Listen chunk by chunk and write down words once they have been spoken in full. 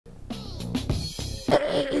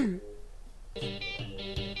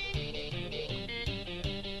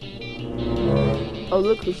Oh,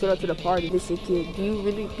 look who showed up to the party. This is kid. Do you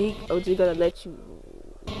really think OG gonna let you?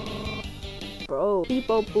 Bro.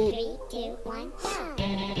 People poop. 3, 2, 1, go.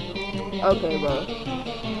 Okay, bro.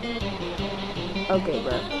 Okay,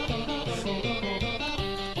 bro.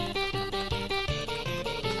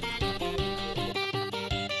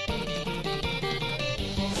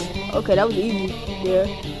 Okay, that was easy. Yeah.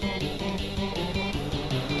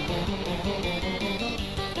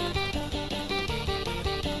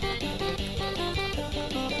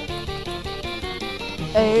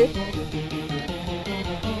 Hey.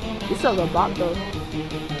 This is a bot though.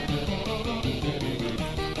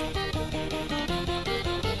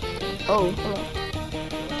 Oh, hold on.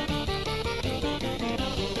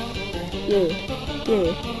 Yeah.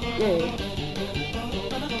 Hey.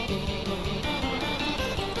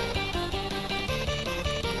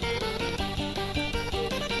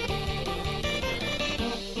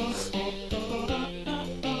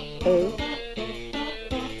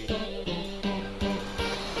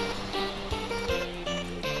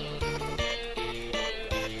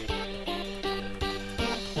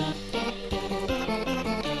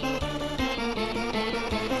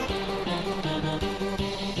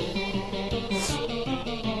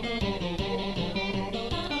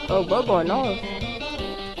 Oh, bro, going off.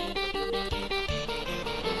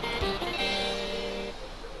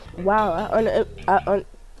 Wow,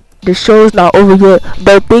 the show's not over yet. But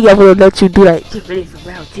I think I'm gonna let you do that. Get ready for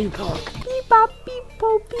round 2, dog. Beep, bop, beep,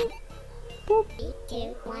 boop, beep, boop. 3,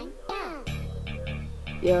 2, 1,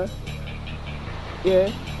 go.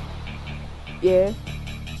 Yeah.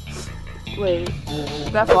 Wait,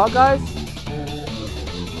 is that Fall Guys?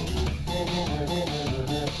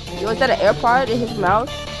 Yo, is that an AirPod in his mouth?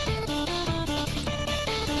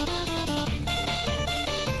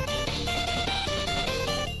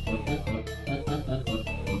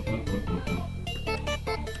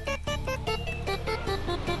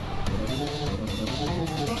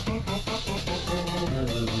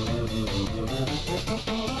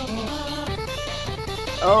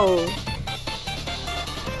 Oh.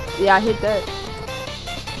 Yeah, I hit that.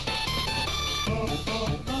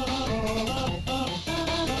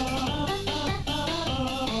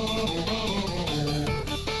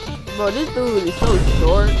 Bro, this dude is so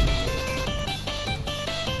short.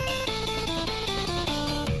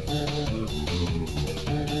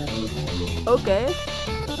 Okay.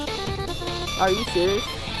 Are you serious?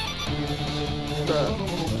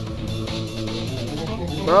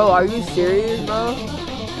 Bro, are you serious, bro?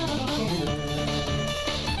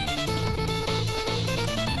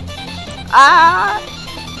 Ah!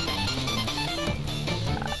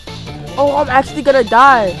 Oh, I'm actually gonna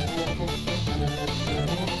die.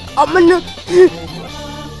 I'm gonna.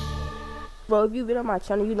 Bro, if you've been on my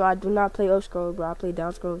channel, you know I do not play up scroll, bro. I play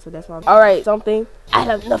down scroll, so that's why. Alright, something. I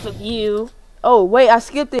have enough of you. Oh, wait, I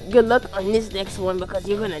skipped it. Good luck on this next one because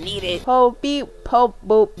you're gonna need it. Ho, beep, po,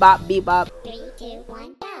 boop, bop, beep, bop. 3, 2,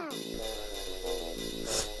 1, go.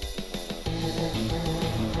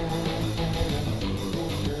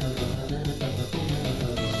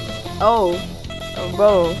 Oh,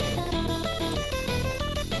 bro.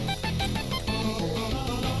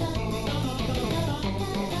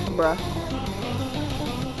 Bruh.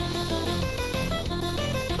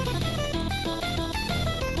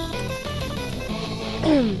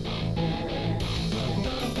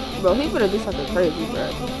 Bro, he's gonna do something crazy, bro.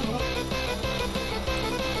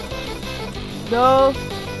 No.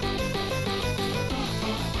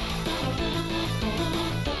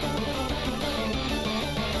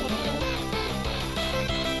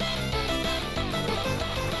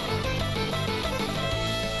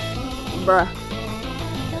 Bruh.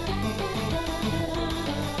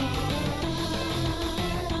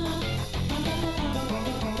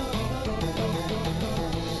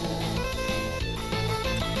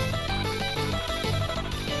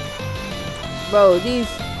 Bro, these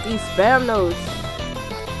spam notes.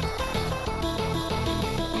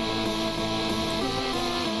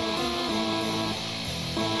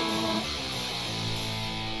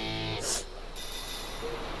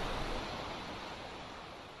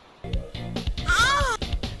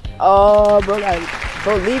 Oh, bro,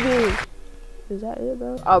 leave me. Is that it,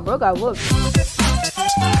 bro? Oh, bro got whooped.